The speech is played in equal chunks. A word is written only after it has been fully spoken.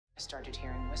started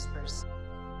hearing whispers.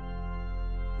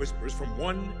 Whispers from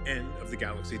one end of the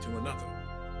galaxy to another.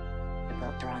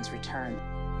 About Thrawn's return.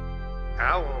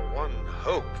 Our one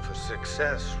hope for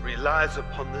success relies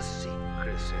upon the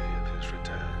secrecy of his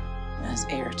return. As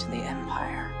heir to the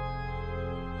Empire.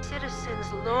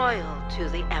 Citizens loyal to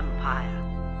the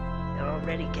Empire. They're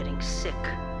already getting sick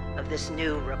of this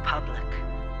new republic.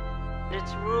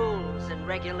 Its rules and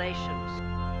regulations.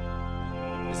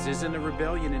 This isn't a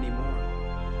rebellion anymore.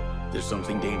 There's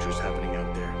something dangerous happening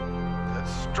out there. That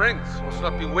strength must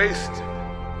not be wasted.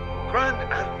 Grand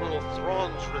Admiral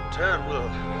Thrawn's return will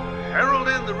herald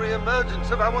in the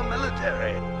re-emergence of our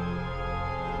military.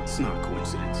 It's not a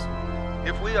coincidence.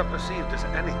 If we are perceived as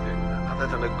anything other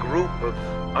than a group of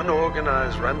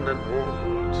unorganized remnant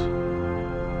warlords,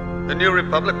 the New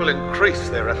Republic will increase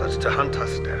their efforts to hunt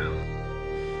us down.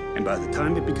 And by the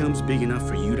time it becomes big enough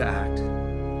for you to act,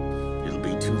 it'll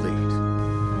be too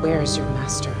late. Where is your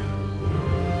master?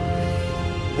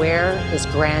 Where is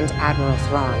Grand Admiral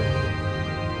Thrawn?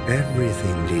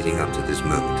 Everything leading up to this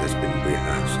moment has been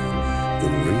rehearsed. The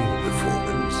real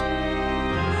performance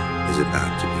is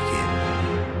about to